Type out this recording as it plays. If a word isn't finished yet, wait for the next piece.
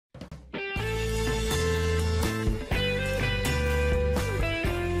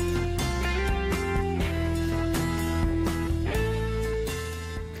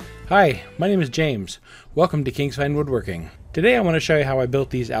Hi, my name is James. Welcome to Kingsfine Woodworking. Today I want to show you how I built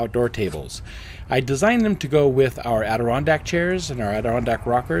these outdoor tables. I designed them to go with our Adirondack chairs and our Adirondack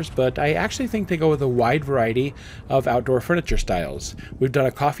rockers, but I actually think they go with a wide variety of outdoor furniture styles. We've done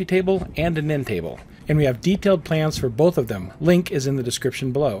a coffee table and an end table, and we have detailed plans for both of them. Link is in the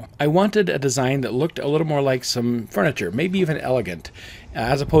description below. I wanted a design that looked a little more like some furniture, maybe even elegant,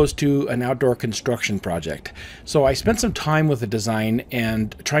 as opposed to an outdoor construction project. So I spent some time with the design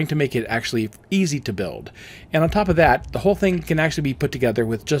and trying to make it actually easy to build. And on top of that, the whole thing can actually be put together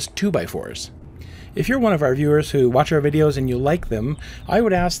with just 2x4s. If you're one of our viewers who watch our videos and you like them, I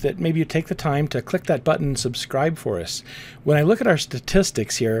would ask that maybe you take the time to click that button and subscribe for us. When I look at our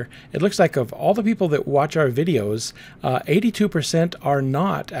statistics here, it looks like of all the people that watch our videos, 82% are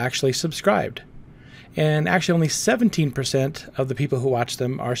not actually subscribed. And actually only 17% of the people who watch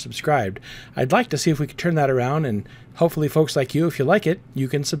them are subscribed. I'd like to see if we can turn that around, and hopefully folks like you, if you like it, you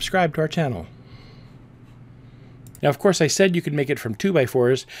can subscribe to our channel. Now, of course, I said you could make it from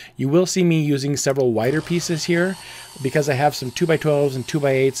 2x4s. You will see me using several wider pieces here because I have some 2x12s and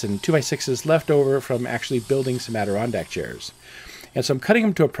 2x8s and 2x6s left over from actually building some Adirondack chairs. And so I'm cutting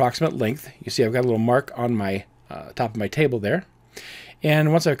them to approximate length. You see I've got a little mark on my top of my table there.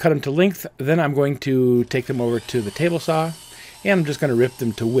 And once I've cut them to length, then I'm going to take them over to the table saw, and I'm just going to rip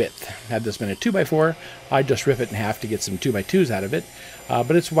them to width. Had this been a 2x4, I'd just rip it in half to get some 2x2s out of it.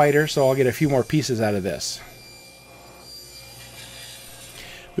 But it's wider, so I'll get a few more pieces out of this.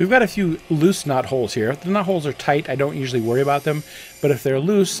 We've got a few loose knot holes here. If the knot holes are tight, I don't usually worry about them, but if they're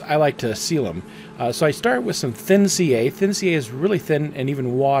loose, I like to seal them. So I start with some thin CA. Thin CA is really thin and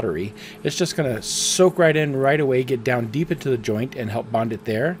even watery. It's just going to soak right in right away, get down deep into the joint and help bond it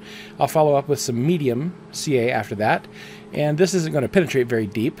there. I'll follow up with some medium CA after that. And this isn't going to penetrate very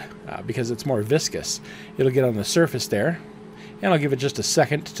deep because it's more viscous. It'll get on the surface there. And I'll give it just a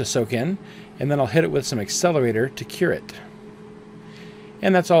second to soak in, and then I'll hit it with some accelerator to cure it.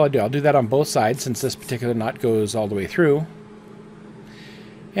 And that's all I do. I'll do that on both sides since this particular knot goes all the way through.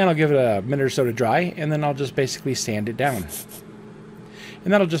 And I'll give it a minute or so to dry, and then I'll just basically sand it down.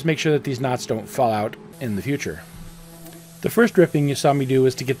 And that'll just make sure that these knots don't fall out in the future. The first ripping you saw me do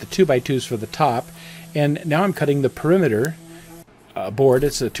was to get the 2x2s for the top, and now I'm cutting the perimeter board.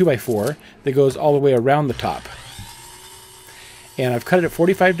 It's a 2x4 that goes all the way around the top. And I've cut it at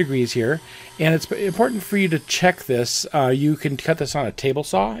 45 degrees here, and it's important for you to check this. You can cut this on a table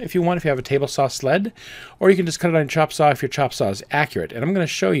saw if you want, if you have a table saw sled, or you can just cut it on a chop saw if your chop saw is accurate. And I'm going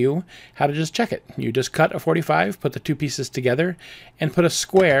to show you how to just check it. You just cut a 45, put the two pieces together, and put a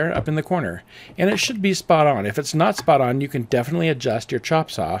square up in the corner. And it should be spot on. If it's not spot on, you can definitely adjust your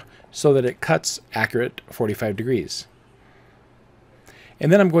chop saw so that it cuts accurate 45 degrees.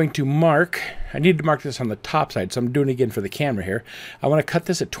 And then I'm going to mark, I need to mark this on the top side, so I'm doing it again for the camera here. I want to cut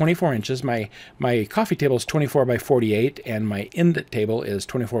this at 24 inches. My coffee table is 24 by 48, and my end table is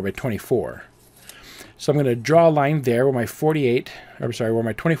 24 by 24. So I'm going to draw a line there where my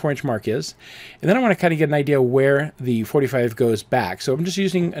 24-inch mark is. And then I want to kind of get an idea where the 45 goes back. So I'm just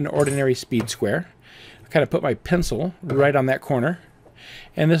using an ordinary speed square. I kind of put my pencil right on that corner,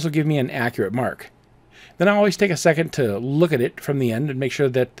 and this will give me an accurate mark. Then I always take a second to look at it from the end and make sure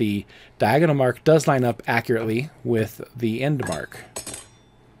that the diagonal mark does line up accurately with the end mark.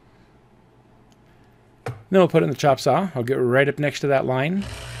 Then we'll put it in the chop saw. I'll get right up next to that line.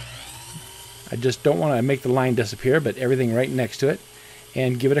 I just don't want to make the line disappear, but everything right next to it,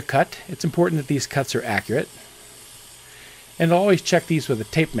 and give it a cut. It's important that these cuts are accurate. And I'll always check these with a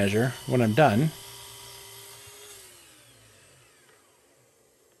tape measure when I'm done.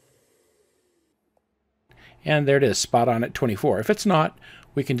 And there it is, spot on at 24. If it's not,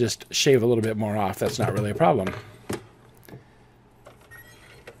 we can just shave a little bit more off. That's not really a problem.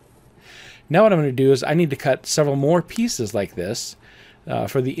 Now what I'm going to do is I need to cut several more pieces like this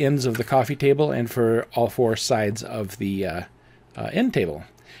for the ends of the coffee table and for all four sides of the end table.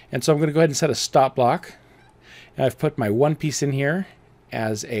 And so I'm going to go ahead and set a stop block. And I've put my one piece in here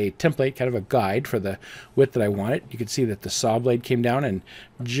as a template, kind of a guide for the width that I want it. You can see that the saw blade came down and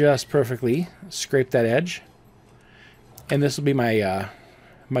just perfectly scraped that edge. And this will be my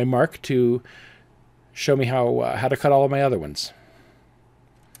my mark to show me how to cut all of my other ones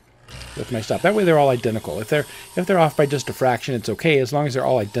with my stop. That way they're all identical. If they're off by just a fraction, it's okay as long as they're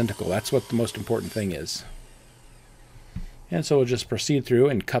all identical. That's what the most important thing is. And so we'll just proceed through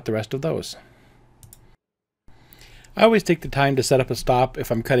and cut the rest of those. I always take the time to set up a stop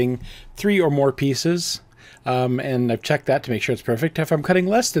if I'm cutting 3 or more pieces. and I've checked that to make sure it's perfect. If I'm cutting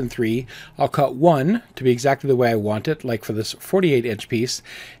less than 3, I'll cut 1 to be exactly the way I want it, like for this 48-inch piece,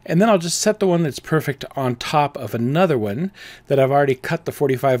 and then I'll just set the one that's perfect on top of another one that I've already cut the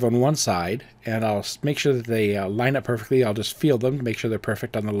 45 on one side, and I'll make sure that they line up perfectly. I'll just feel them to make sure they're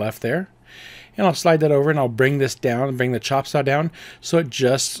perfect on the left there. And I'll slide that over, and I'll bring this down and bring the chop saw down so it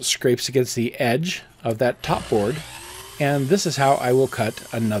just scrapes against the edge of that top board. And this is how I will cut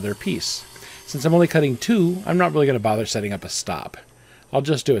another piece. Since I'm only cutting 2, I'm not really going to bother setting up a stop. I'll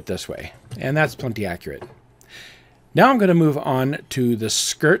just do it this way, and that's plenty accurate. Now I'm going to move on to the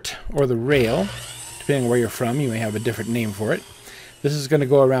skirt or the rail. Depending on where you're from, you may have a different name for it. This is going to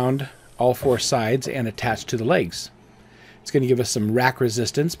go around all 4 sides and attach to the legs. It's going to give us some rack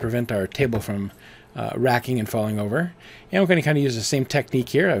resistance, prevent our table from racking and falling over. And we're going to kind of use the same technique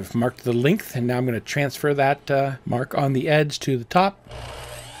here. I've marked the length, and now I'm going to transfer that mark on the edge to the top.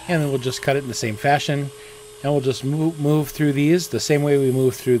 And then we'll just cut it in the same fashion. And we'll just move through these the same way we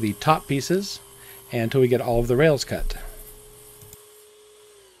move through the top pieces until we get all of the rails cut.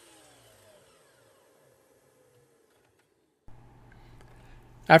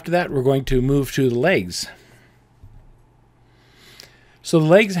 After that, we're going to move to the legs. So the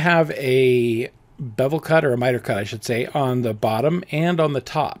legs have a bevel cut, or a miter cut I should say, on the bottom and on the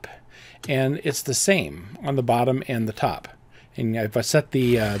top. And it's the same on the bottom and the top. And I've set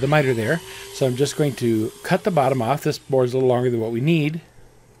the miter there, so I'm just going to cut the bottom off. This board's a little longer than what we need.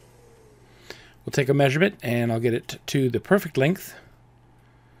 We'll take a measurement, and I'll get it to the perfect length.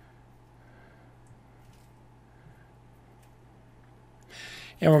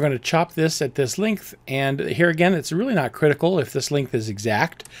 And we're going to chop this at this length. And here again, it's really not critical if this length is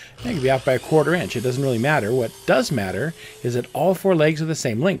exact. It can be out by 1/4 inch. It doesn't really matter. What does matter is that all 4 legs are the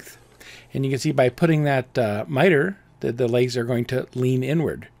same length. And you can see by putting that miter, that the legs are going to lean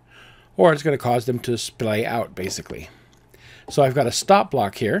inward. Or it's going to cause them to splay out, basically. So I've got a stop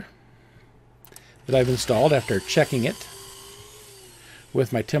block here that I've installed after checking it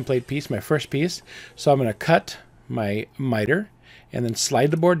with my template piece, my first piece. So I'm going to cut my miter and then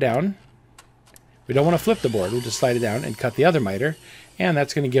slide the board down. We don't want to flip the board. We'll just slide it down and cut the other miter, and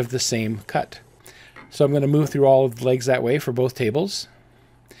that's going to give the same cut. So I'm going to move through all of the legs that way for both tables.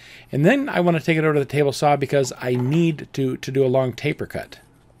 And then I want to take it over to the table saw because I need to do a long taper cut.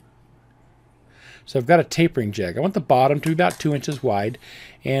 So I've got a tapering jig. I want the bottom to be about 2 inches wide,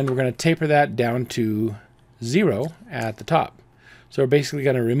 and we're going to taper that down to 0 at the top. So we're basically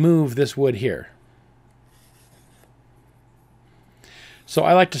going to remove this wood here. So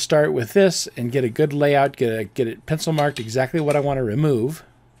I like to start with this and get a good layout, get it pencil marked exactly what I want to remove.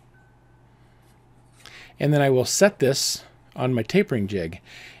 And then I will set this on my tapering jig.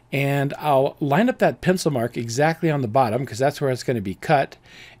 And I'll line up that pencil mark exactly on the bottom because that's where it's going to be cut.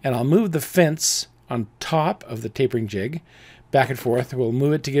 And I'll move the fence on top of the tapering jig back and forth. We'll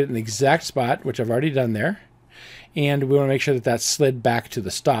move it to get it in the exact spot, which I've already done there. And we want to make sure that that's slid back to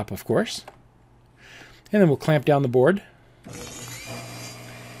the stop, of course. And then we'll clamp down the board.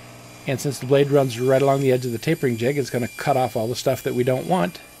 And since the blade runs right along the edge of the tapering jig, it's going to cut off all the stuff that we don't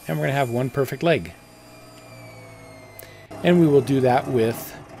want, and we're going to have one perfect leg. And we will do that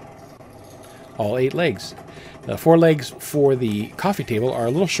with all 8 legs. The 4 legs for the coffee table are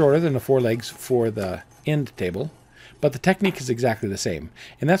a little shorter than the 4 legs for the end table, but the technique is exactly the same.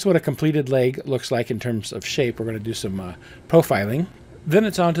 And that's what a completed leg looks like in terms of shape. We're going to do some profiling. Then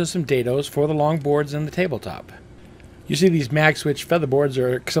it's on to some dados for the long boards and the tabletop. You see these Magswitch featherboards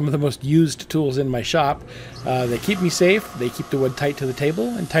are some of the most used tools in my shop. They keep me safe, they keep the wood tight to the table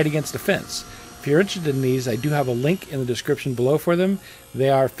and tight against the fence. If you're interested in these, I do have a link in the description below for them. They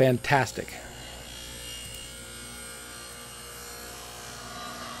are fantastic.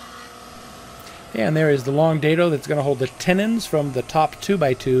 And there is the long dado that's going to hold the tenons from the top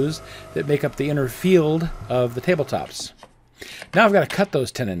 2x2s that make up the inner field of the tabletops. Now I've got to cut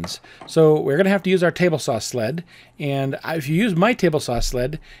those tenons. So we're going to have to use our table saw sled. And if you use my table saw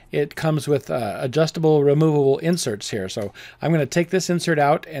sled, it comes with adjustable, removable inserts here. So I'm going to take this insert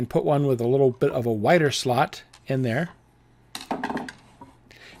out and put one with a little bit of a wider slot in there.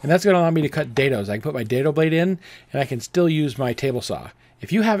 And that's going to allow me to cut dados. I can put my dado blade in, and I can still use my table saw.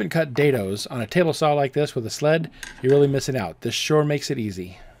 If you haven't cut dados on a table saw like this with a sled, you're really missing out. This sure makes it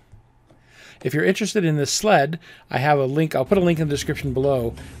easy. If you're interested in this sled, I have a link. I'll put a link in the description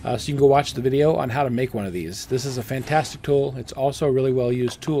below so you can go watch the video on how to make one of these. This is a fantastic tool. It's also a really well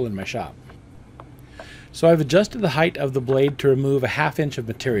used tool in my shop. So I've adjusted the height of the blade to remove a 1/2 inch of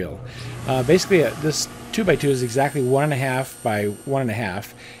material. Basically, this 2x2 is exactly 1.5 by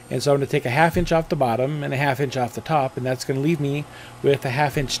 1.5, and so I'm going to take a 1/2 inch off the bottom and a 1/2 inch off the top, and that's going to leave me with a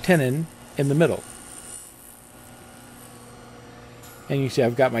 1/2 inch tenon in the middle. And you see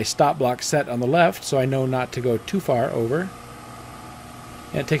I've got my stop block set on the left, so I know not to go too far over.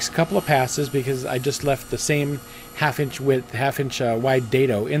 And it takes a couple of passes because I just left the same half-inch width, half-inch wide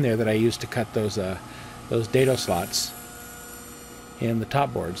dado in there that I used to cut those dado slots in the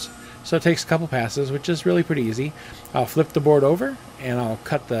top boards. So it takes a couple passes, which is really pretty easy. I'll flip the board over and I'll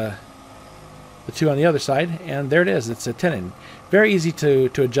cut the two on the other side, and there it is. It's a tenon. Very easy to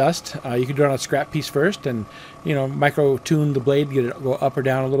adjust. You can do it on a scrap piece first and, you know, micro tune the blade, get it go up or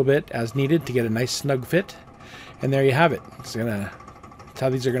down a little bit as needed to get a nice snug fit. And there you have it. It's how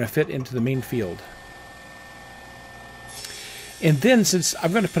these are gonna fit into the main field. And then, since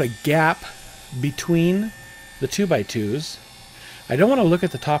I'm going to put a gap between the 2x2s, I don't want to look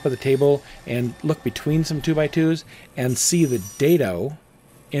at the top of the table and look between some 2x2s and see the dado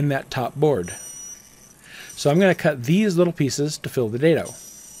in that top board. So I'm going to cut these little pieces to fill the dado.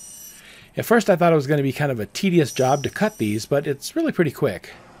 At first I thought it was going to be kind of a tedious job to cut these, but it's really pretty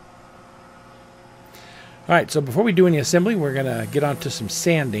quick. Alright, so before we do any assembly, we're going to get on to some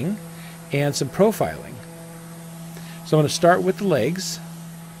sanding and some profiling. So I'm going to start with the legs.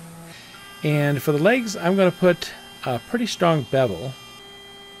 And for the legs, I'm going to put a pretty strong bevel.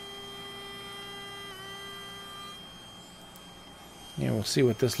 And we'll see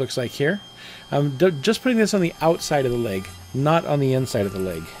what this looks like here. I'm just putting this on the outside of the leg, not on the inside of the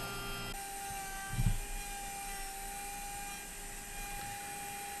leg.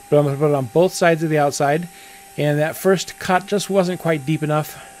 But I'm going to put it on both sides of the outside. And that first cut just wasn't quite deep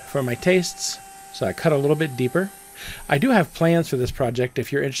enough for my tastes, so I cut a little bit deeper. I do have plans for this project.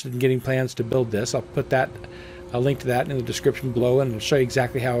 If you're interested in getting plans to build this, I'll put a link to that in the description below, and it'll show you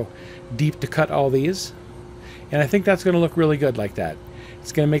exactly how deep to cut all these. And I think that's going to look really good like that.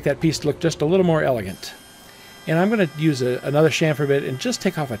 It's going to make that piece look just a little more elegant. And I'm going to use another chamfer bit and just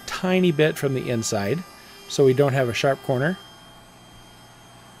take off a tiny bit from the inside so we don't have a sharp corner.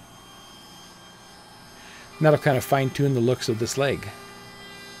 And that'll kind of fine-tune the looks of this leg.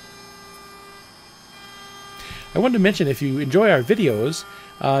 I wanted to mention, if you enjoy our videos,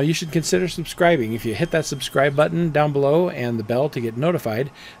 you should consider subscribing. If you hit that subscribe button down below and the bell to get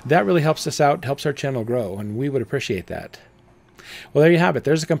notified, that really helps us out, helps our channel grow, and we would appreciate that. Well, there you have it.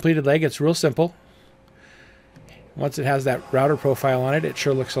 There's a completed leg. It's real simple. Once it has that router profile on it, it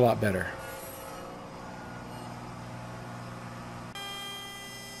sure looks a lot better.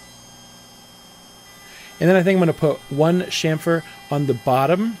 And then I think I'm going to put one chamfer on the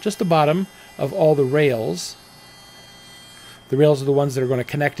bottom, just the bottom, of all the rails. The rails are the ones that are going to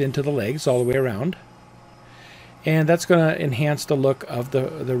connect into the legs all the way around. And that's going to enhance the look of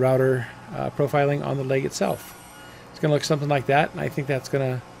the router profiling on the leg itself. It's going to look something like that, and I think that's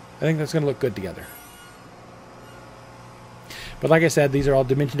going to look good together. But like I said, these are all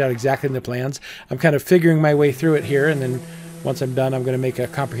dimensioned out exactly in the plans. I'm kind of figuring my way through it here, and then once I'm done, I'm going to make a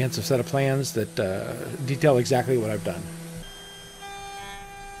comprehensive set of plans that detail exactly what I've done.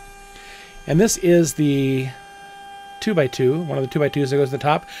 And this is the 2x2, one of the 2x2s that goes to the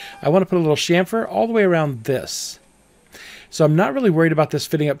top. I want to put a little chamfer all the way around this. So I'm not really worried about this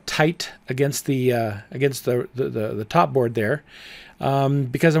fitting up tight against the top board there,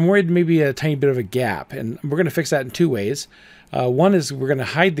 because I'm worried maybe a tiny bit of a gap, and we're going to fix that in two ways. One is we're going to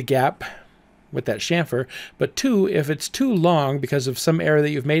hide the gap with that chamfer, but two, if it's too long because of some error that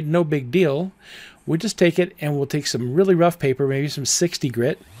you've made, no big deal. We just take it and we'll take some really rough paper, maybe some 60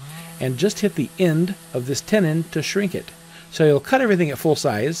 grit, and just hit the end of this tenon to shrink it. So you'll cut everything at full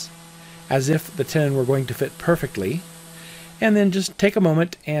size, as if the tenon were going to fit perfectly, and then just take a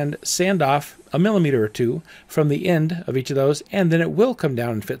moment and sand off a millimeter or two from the end of each of those, and then it will come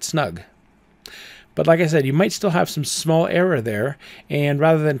down and fit snug. But like I said, you might still have some small error there, and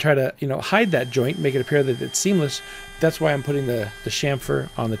rather than try to hide that joint, make it appear that it's seamless, that's why I'm putting the chamfer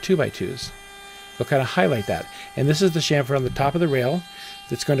on the 2x2s. It'll kind of highlight that. And this is the chamfer on the top of the rail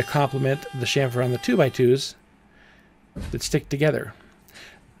that's going to complement the chamfer on the 2x2s that stick together.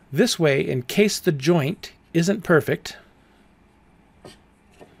 This way, in case the joint isn't perfect,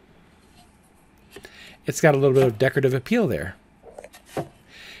 it's got a little bit of decorative appeal there.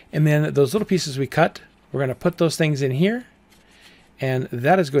 And then those little pieces we cut, we're going to put those things in here, and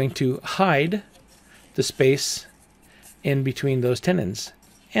that is going to hide the space in between those tenons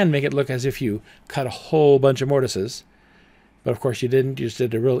and make it look as if you cut a whole bunch of mortises. But of course you didn't. You just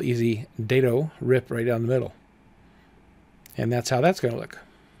did a real easy dado rip right down the middle. And that's how that's going to look.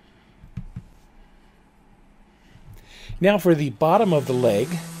 Now for the bottom of the leg,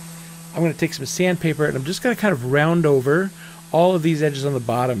 I'm going to take some sandpaper and I'm just going to kind of round over all of these edges on the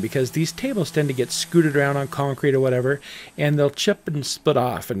bottom, because these tables tend to get scooted around on concrete or whatever, and they'll chip and split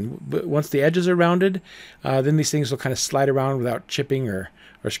off. And once the edges are rounded, then these things will kind of slide around without chipping or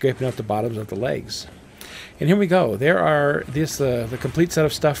scraping out the bottoms of the legs. And here we go. There are the complete set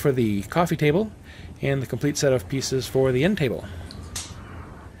of stuff for the coffee table and the complete set of pieces for the end table.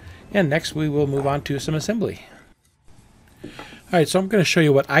 And next we will move on to some assembly. Alright, so I'm going to show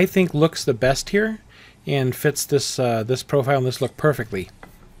you what I think looks the best here and fits this this profile and this look perfectly.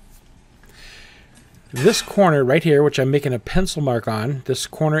 This corner right here, which I'm making a pencil mark on, this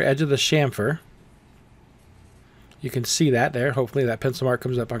corner edge of the chamfer, you can see that there. Hopefully that pencil mark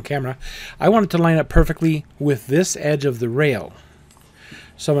comes up on camera. I want it to line up perfectly with this edge of the rail.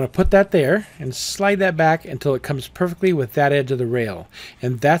 So I'm going to put that there and slide that back until it comes perfectly with that edge of the rail.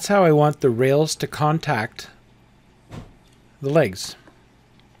 And that's how I want the rails to contact the legs.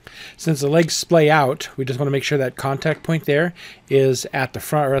 Since the legs splay out, we just want to make sure that contact point there is at the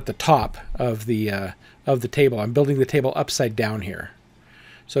front or at the top of the table. I'm building the table upside down here.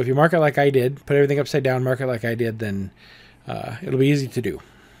 So if you mark it like I did, put everything upside down, mark it like I did, then it'll be easy to do.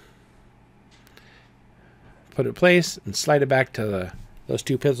 Put it in place and slide it back to those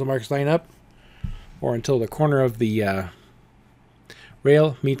two pencil marks line up, or until the corner of the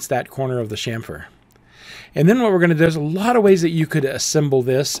rail meets that corner of the chamfer. And then what we're going to do, there's a lot of ways that you could assemble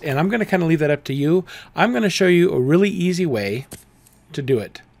this, and I'm going to kind of leave that up to you. I'm going to show you a really easy way to do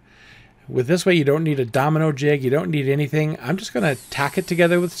it. With this way, you don't need a domino jig, you don't need anything. I'm just going to tack it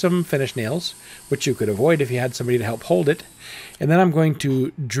together with some finish nails, which you could avoid if you had somebody to help hold it. And then I'm going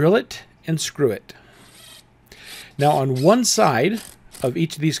to drill it and screw it. Now on one side of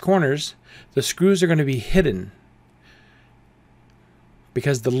each of these corners, the screws are going to be hidden,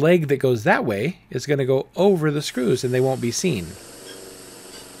 because the leg that goes that way is going to go over the screws and they won't be seen.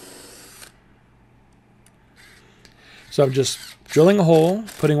 So I'm just drilling a hole,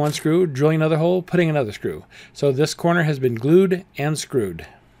 putting one screw, drilling another hole, putting another screw. So this corner has been glued and screwed.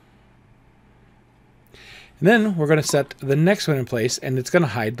 And then we're going to set the next one in place, and it's going to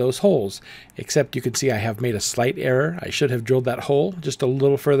hide those holes. Except you can see I have made a slight error. I should have drilled that hole just a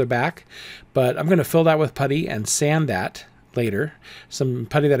little further back, but I'm going to fill that with putty and sand that later. Some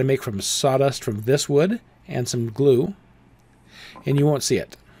putty that I make from sawdust from this wood and some glue, and you won't see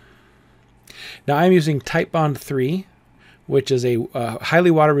it. Now I'm using Type Bond 3, which is a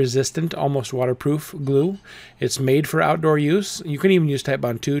highly water resistant, almost waterproof glue. It's made for outdoor use. You can even use Type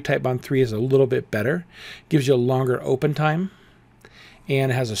Bond 2. Type Bond 3 is a little bit better. Gives you a longer open time,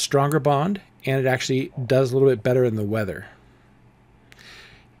 and it has a stronger bond, and it actually does a little bit better in the weather.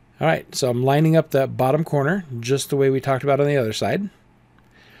 All right, so I'm lining up that bottom corner just the way we talked about on the other side.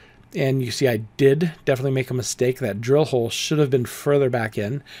 And you see I did definitely make a mistake. That drill hole should have been further back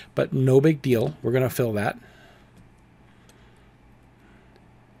in, but no big deal. We're going to fill that.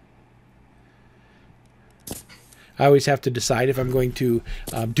 I always have to decide if I'm going to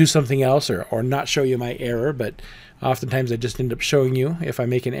do something else or not show you my error, but oftentimes I just end up showing you if I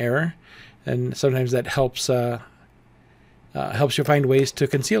make an error, and sometimes that helps you find ways to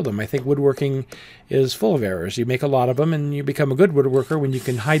conceal them. I think woodworking is full of errors. You make a lot of them, and you become a good woodworker when you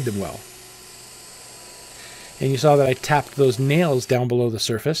can hide them well. And you saw that I tapped those nails down below the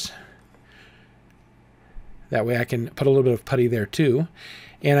surface. That way I can put a little bit of putty there too.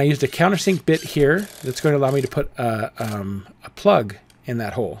 And I used a countersink bit here that's going to allow me to put a plug in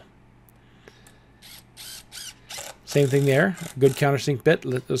that hole. Same thing there, a good countersink bit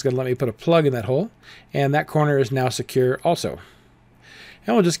is going to let me put a plug in that hole. And that corner is now secure also.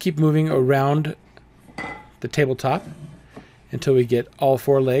 And we'll just keep moving around the tabletop until we get all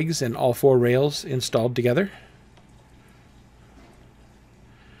four legs and all four rails installed together.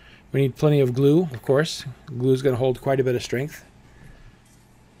 We need plenty of glue, of course. Glue is going to hold quite a bit of strength.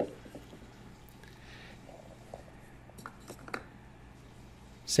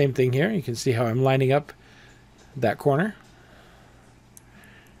 Same thing here. You can see how I'm lining up that corner.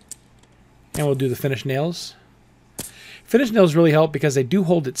 And we'll do the finish nails. Finish nails really help because they do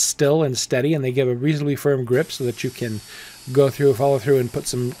hold it still and steady, and they give a reasonably firm grip so that you can go through, follow through, and put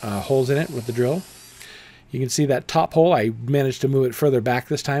some holes in it with the drill. You can see that top hole, I managed to move it further back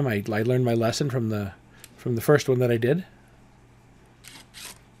this time. I learned my lesson from the first one that I did.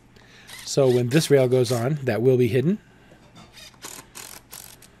 So when this rail goes on, that will be hidden.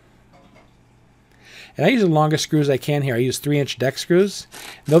 And I use the longest screws I can here. I use 3-inch deck screws.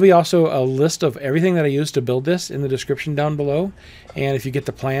 There'll be also a list of everything that I used to build this in the description down below. And if you get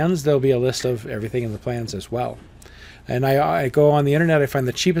the plans, there'll be a list of everything in the plans as well. And I go on the internet, I find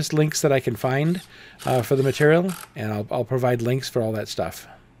the cheapest links that I can find for the material, and I'll provide links for all that stuff.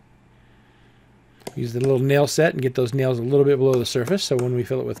 Use the little nail set and get those nails a little bit below the surface so when we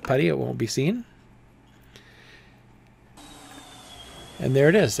fill it with putty it won't be seen. And there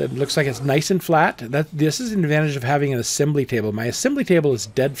it is. It looks like it's nice and flat. This is an advantage of having an assembly table. My assembly table is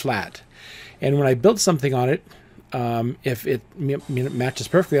dead flat. And when I build something on it, if it matches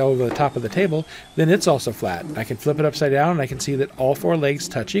perfectly all over the top of the table, then it's also flat. I can flip it upside down and I can see that all four legs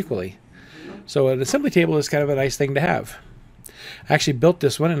touch equally. So an assembly table is kind of a nice thing to have. I actually built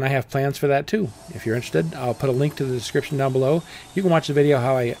this one and I have plans for that too. If you're interested, I'll put a link to the description down below. You can watch the video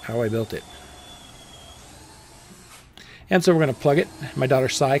how I built it. And so we're going to plug it. My daughter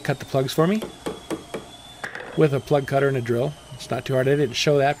Sai cut the plugs for me with a plug cutter and a drill. It's not too hard. I didn't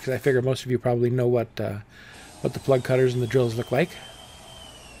show that because I figure most of you probably know what the plug cutters and the drills look like.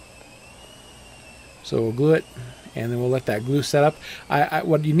 So we'll glue it, and then we'll let that glue set up.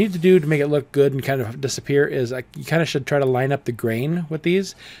 What you need to do to make it look good and kind of disappear is you kind of should try to line up the grain with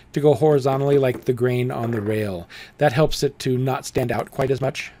these to go horizontally like the grain on the rail. That helps it to not stand out quite as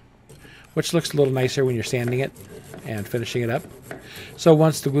much, which looks a little nicer when you're sanding it and finishing it up. So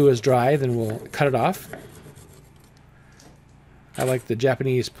once the glue is dry, then we'll cut it off. I like the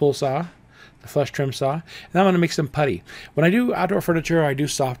Japanese pull saw, the flush trim saw, and I'm going to make some putty. When I do outdoor furniture, I do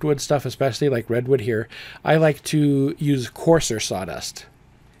softwood stuff, especially like redwood here, I like to use coarser sawdust.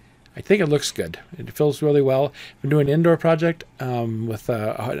 I think it looks good. It feels really well. If I'm doing an indoor project with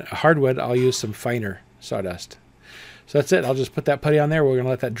hardwood, I'll use some finer sawdust. So that's it. I'll just put that putty on there. We're going to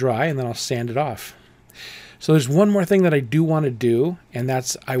let that dry, and then I'll sand it off. So there's one more thing that I do want to do, and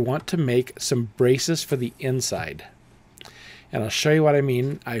that's I want to make some braces for the inside. And I'll show you what I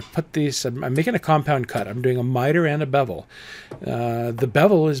mean. I put these, I'm making a compound cut. I'm doing a miter and a bevel. The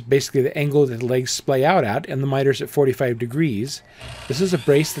bevel is basically the angle that the legs splay out at, and the miter's at 45 degrees. This is a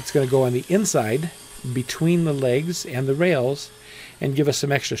brace that's going to go on the inside between the legs and the rails and give us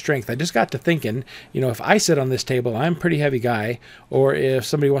some extra strength. I just got to thinking, you know, if I sit on this table, I'm a pretty heavy guy, or if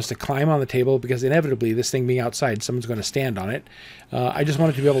somebody wants to climb on the table, because inevitably this thing being outside, someone's going to stand on it. I just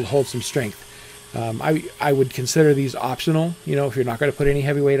wanted to be able to hold some strength. I would consider these optional, you know, if you're not going to put any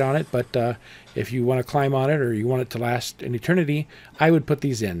heavy weight on it, but if you want to climb on it or you want it to last an eternity, I would put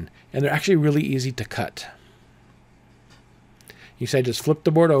these in. And they're actually really easy to cut. You say just flip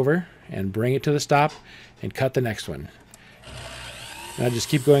the board over and bring it to the stop and cut the next one. And I just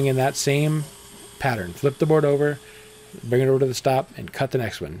keep going in that same pattern. Flip the board over, bring it over to the stop, and cut the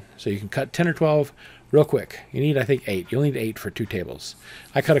next one. So you can cut 10 or 12 real quick. You need, I think, 8. You'll need 8 for 2 tables.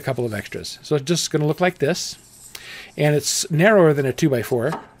 I cut a couple of extras. So it's just going to look like this. And it's narrower than a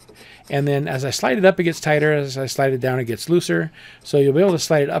 2x4. And then as I slide it up, it gets tighter. As I slide it down, it gets looser. So you'll be able to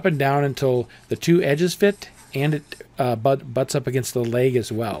slide it up and down until the 2 edges fit, and it butts up against the leg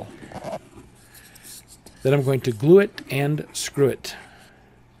as well. Then I'm going to glue it and screw it.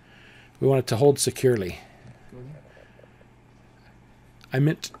 We want it to hold securely. I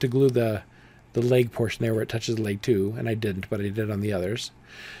meant to glue the leg portion there where it touches the leg too, and I didn't, but I did on the others.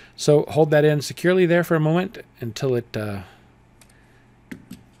 So hold that in securely there for a moment until it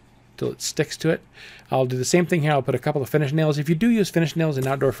sticks to it. I'll do the same thing here. I'll put a couple of finish nails. If you do use finish nails in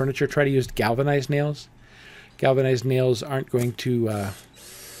outdoor furniture, try to use galvanized nails. Galvanized nails aren't going to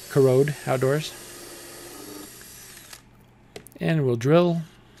corrode outdoors. And we'll drill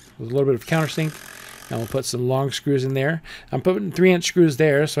with a little bit of countersink, and we'll put some long screws in there. I'm putting 3-inch screws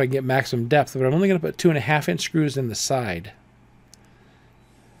there so I can get maximum depth, but I'm only going to put 2.5-inch screws in the side.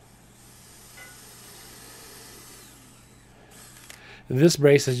 This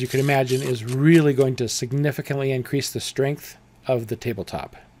brace, as you can imagine, is really going to significantly increase the strength of the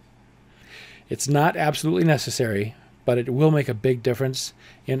tabletop. It's not absolutely necessary, but it will make a big difference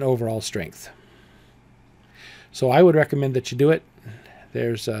in overall strength. So I would recommend that you do it.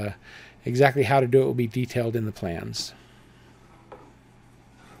 There's exactly how to do it will be detailed in the plans.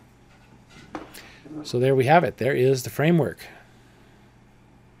 So there we have it. There is the framework.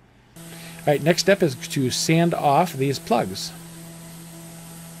 All right, next step is to sand off these plugs.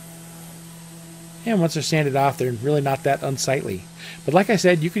 And once they're sanded off, they're really not that unsightly. But like I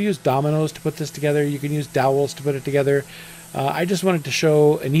said, you could use dominoes to put this together. You can use dowels to put it together. I just wanted to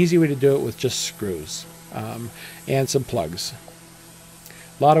show an easy way to do it with just screws and some plugs.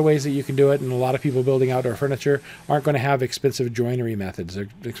 A lot of ways that you can do it, and a lot of people building outdoor furniture aren't going to have expensive joinery methods or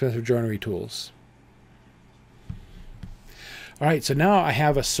expensive joinery tools. All right, so now I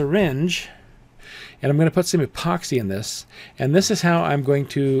have a syringe, and I'm going to put some epoxy in this, and this is how I'm going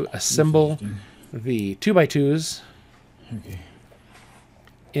to assemble the 2x2s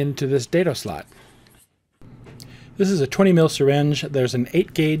into this dado slot. This is a 20 mil syringe. There's an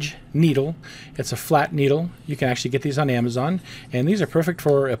 8 gauge needle. It's a flat needle. You can actually get these on Amazon, and these are perfect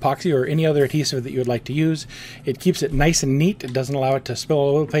for epoxy or any other adhesive that you would like to use. It keeps it nice and neat. It doesn't allow it to spill all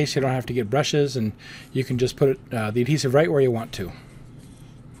over the place. You don't have to get brushes, and you can just put the adhesive right where you want to.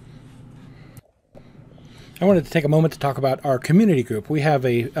 I wanted to take a moment to talk about our community group. We have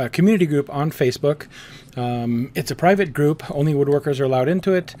a community group on Facebook. It's a private group. Only woodworkers are allowed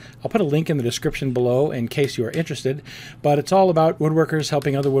into it. I'll put a link in the description below in case you are interested. But it's all about woodworkers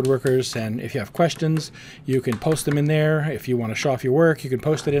helping other woodworkers. And if you have questions, you can post them in there. If you want to show off your work, you can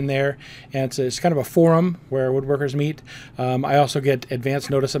post it in there. And it's kind of a forum where woodworkers meet. I also get advance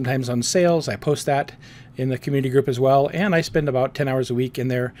notice sometimes on sales. I post that in the community group as well, and I spend about 10 hours a week in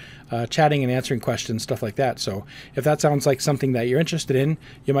there chatting and answering questions, stuff like that. So if that sounds like something that you're interested in,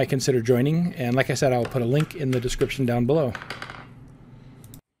 you might consider joining, and like I said, I'll put a link in the description down below.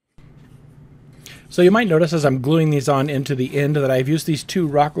 So you might notice as I'm gluing these on into the end that I've used these 2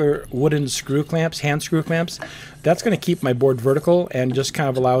 Rockler wooden screw clamps, hand screw clamps. That's going to keep my board vertical and just kind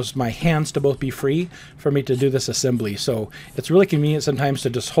of allows my hands to both be free for me to do this assembly. So it's really convenient sometimes to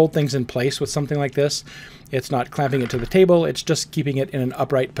just hold things in place with something like this. It's not clamping it to the table, it's just keeping it in an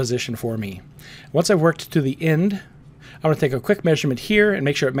upright position for me. Once I've worked to the end, I'm going to take a quick measurement here and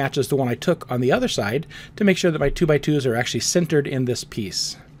make sure it matches the one I took on the other side to make sure that my 2x2s are actually centered in this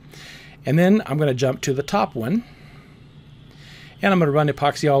piece. And then I'm going to jump to the top one, and I'm going to run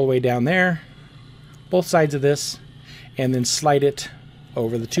epoxy all the way down there, both sides of this, and then slide it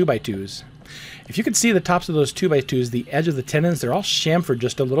over the 2x2s. If you can see the tops of those 2x2s, the edge of the tenons, they're all chamfered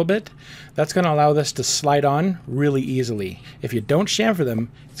just a little bit. That's going to allow this to slide on really easily. If you don't chamfer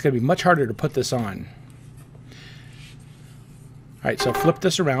them, it's going to be much harder to put this on. All right, so flip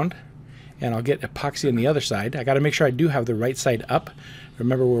this around, and I'll get epoxy on the other side. I got to make sure I do have the right side up.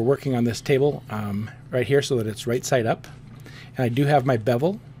 Remember, we're working on this table right here so that it's right side up. And I do have my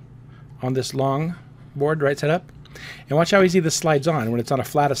bevel on this long board right side up. And watch how easy this slides on. When it's on a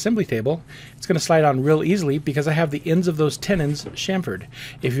flat assembly table, it's going to slide on real easily because I have the ends of those tenons chamfered.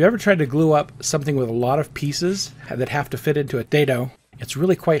 If you've ever tried to glue up something with a lot of pieces that have to fit into a dado, it's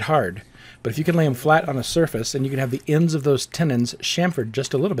really quite hard. But if you can lay them flat on a surface and you can have the ends of those tenons chamfered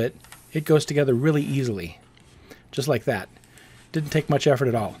just a little bit, it goes together really easily. Just like that. Didn't take much effort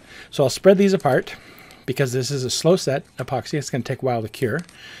at all. So I'll spread these apart because this is a slow set epoxy. It's going to take a while to cure.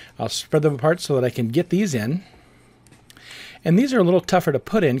 I'll spread them apart so that I can get these in. And these are a little tougher to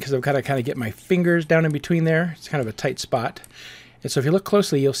put in because I've got to kind of get my fingers down in between there. It's kind of a tight spot. And so if you look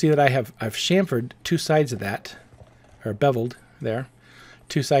closely, you'll see that I've chamfered 2 sides of that, or beveled there.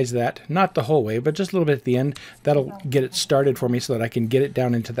 2 sides of that, not the whole way, but just a little bit at the end. That'll get it started for me so that I can get it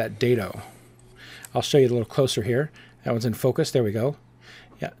down into that dado. I'll show you a little closer here. That one's in focus. There we go.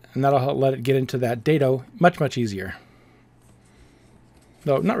 Yeah, and that'll let it get into that dado much, much easier.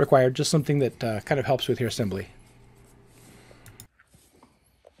 Though not required, just something that kind of helps with your assembly.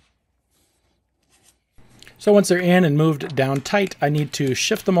 So once they're in and moved down tight, I need to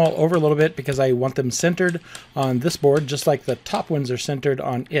shift them all over a little bit because I want them centered on this board just like the top ones are centered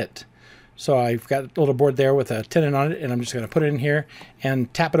on it. So I've got a little board there with a tenon on it, and I'm just going to put it in here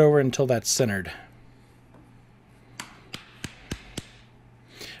and tap it over until that's centered.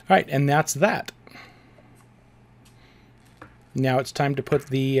 All right, and that's that. Now it's time to put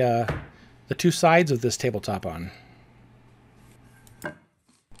the 2 sides of this tabletop on.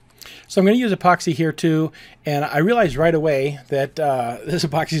 So I'm going to use epoxy here too, and I realized right away that this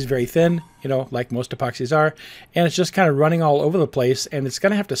epoxy is very thin, you know, like most epoxies are, and it's just kind of running all over the place, and it's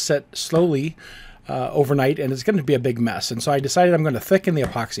going to have to set slowly overnight, and it's going to be a big mess. And so I decided I'm going to thicken the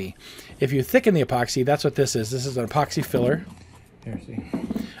epoxy. If you thicken the epoxy, that's what this is. This is an epoxy filler. There, see.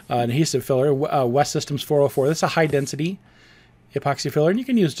 An adhesive filler, West Systems 404. This is a high density epoxy filler, and you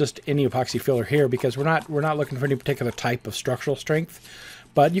can use just any epoxy filler here because we're not looking for any particular type of structural strength.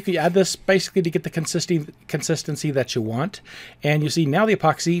 But you can add this basically to get the consistency that you want. And you see now the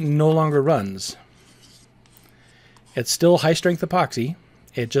epoxy no longer runs. It's still high strength epoxy.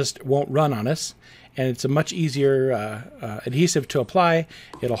 It just won't run on us. And it's a much easier adhesive to apply.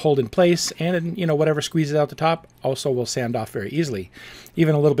 It'll hold in place, and you know, whatever squeezes out the top also will sand off very easily.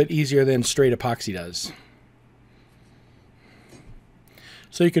 Even a little bit easier than straight epoxy does.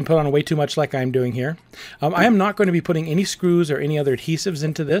 So you can put on way too much like I'm doing here. I am not going to be putting any screws or any other adhesives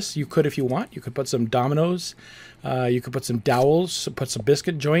into this. You could if you want. You could put some dominoes. You could put some dowels, put some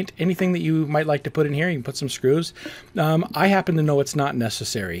biscuit joint, anything that you might like to put in here. You can put some screws. I happen to know it's not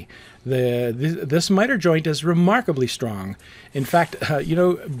necessary. This miter joint is remarkably strong. In fact, you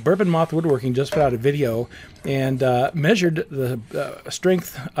know, Bourbon Moth Woodworking just put out a video and measured the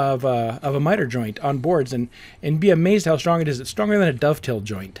strength of a miter joint on boards, and be amazed how strong it is. It's stronger than a dovetail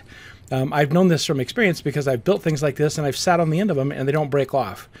joint. I've known this from experience because I've built things like this and I've sat on the end of them and they don't break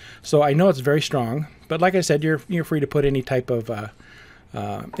off. So I know it's very strong. But like I said, you're free to put any type of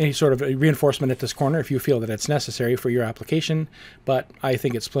any sort of reinforcement at this corner if you feel that it's necessary for your application. But I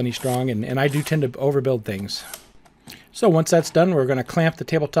think it's plenty strong, and I do tend to overbuild things. So once that's done, we're going to clamp the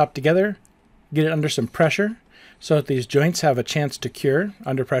tabletop together, get it under some pressure so that these joints have a chance to cure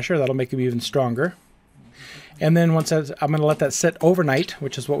under pressure. That'll make them even stronger. And then once I'm going to let that sit overnight,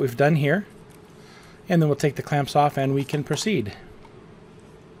 which is what we've done here. And then we'll take the clamps off and we can proceed.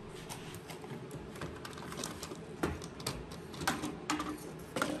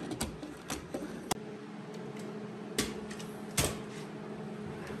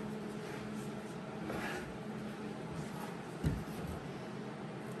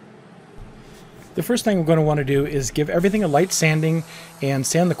 The first thing we're going to want to do is give everything a light sanding and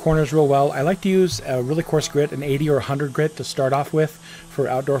sand the corners real well. I like to use a really coarse grit, an 80 or 100 grit to start off with for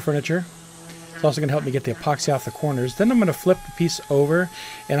outdoor furniture. It's also going to help me get the epoxy off the corners. Then I'm going to flip the piece over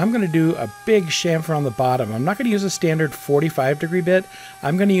and I'm going to do a big chamfer on the bottom. I'm not going to use a standard 45-degree bit.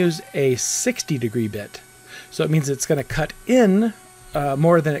 I'm going to use a 60-degree bit. So it means it's going to cut in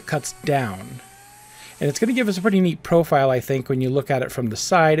more than it cuts down. And it's going to give us a pretty neat profile, I think, when you look at it from the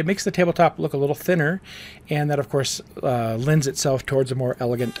side. It makes the tabletop look a little thinner, and that, of course, lends itself towards a more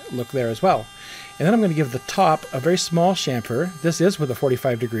elegant look there as well. And then I'm going to give the top a very small chamfer. This is with a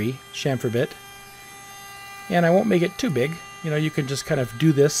 45-degree chamfer bit. And I won't make it too big. You know, you can just kind of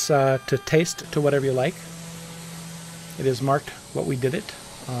do this to taste to whatever you like. It is marked what we did it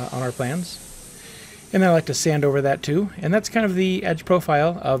on our plans. And then I like to sand over that too. And that's kind of the edge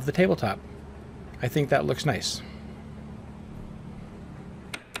profile of the tabletop. I think that looks nice.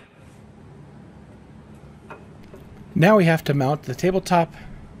 Now we have to mount the tabletop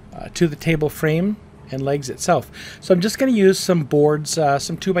to the table frame and legs itself. So I'm just going to use some boards,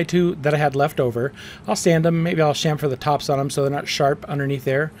 some 2x2 that I had left over. I'll sand them. Maybe I'll chamfer the tops on them so they're not sharp underneath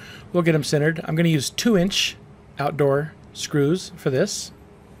there. We'll get them centered. I'm going to use 2-inch outdoor screws for this.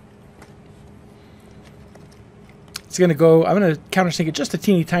 It's going to go, I'm going to countersink it just a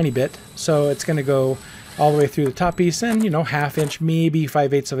teeny tiny bit, so it's going to go all the way through the top piece and, you know, 1/2 inch, maybe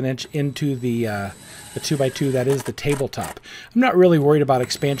 5/8 of an inch into the 2x2 that is the tabletop. I'm not really worried about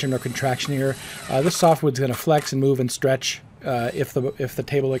expansion or contraction here. This softwood's going to flex and move and stretch if the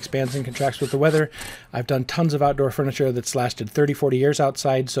table expands and contracts with the weather. I've done tons of outdoor furniture that's lasted 30-40 years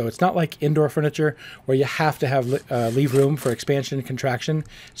outside, so it's not like indoor furniture where you have to have leave room for expansion and contraction.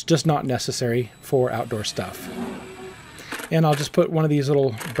 It's just not necessary for outdoor stuff. And I'll just put one of these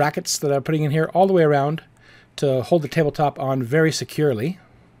little brackets that I'm putting in here all the way around to hold the tabletop on very securely.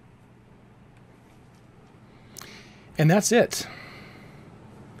 And that's it.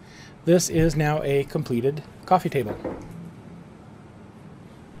 This is now a completed coffee table.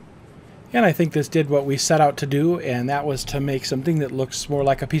 And I think this did what we set out to do, and that was to make something that looks more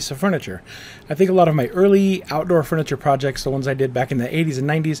like a piece of furniture. I think a lot of my early outdoor furniture projects, the ones I did back in the 80s and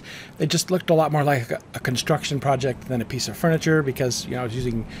 90s, they just looked a lot more like a construction project than a piece of furniture because, you know, I was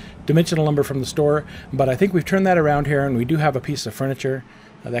using dimensional lumber from the store. But I think we've turned that around here, and we do have a piece of furniture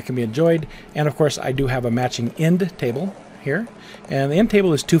that can be enjoyed. And of course, I do have a matching end table here. And the end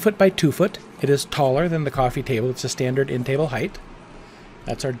table is 2 foot by 2 foot. It is taller than the coffee table. It's a standard end table height.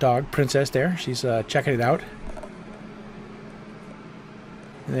 That's our dog, Princess, there. She's checking it out.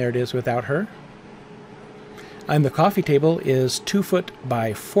 And there it is without her. And the coffee table is 2 foot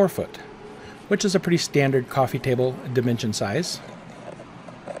by 4 foot, which is a pretty standard coffee table dimension size.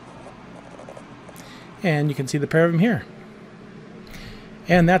 And you can see the pair of them here.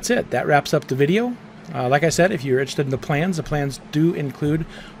 And that's it. That wraps up the video. Like I said, if you're interested in the plans do include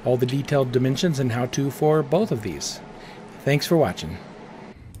all the detailed dimensions and how-to for both of these. Thanks for watching.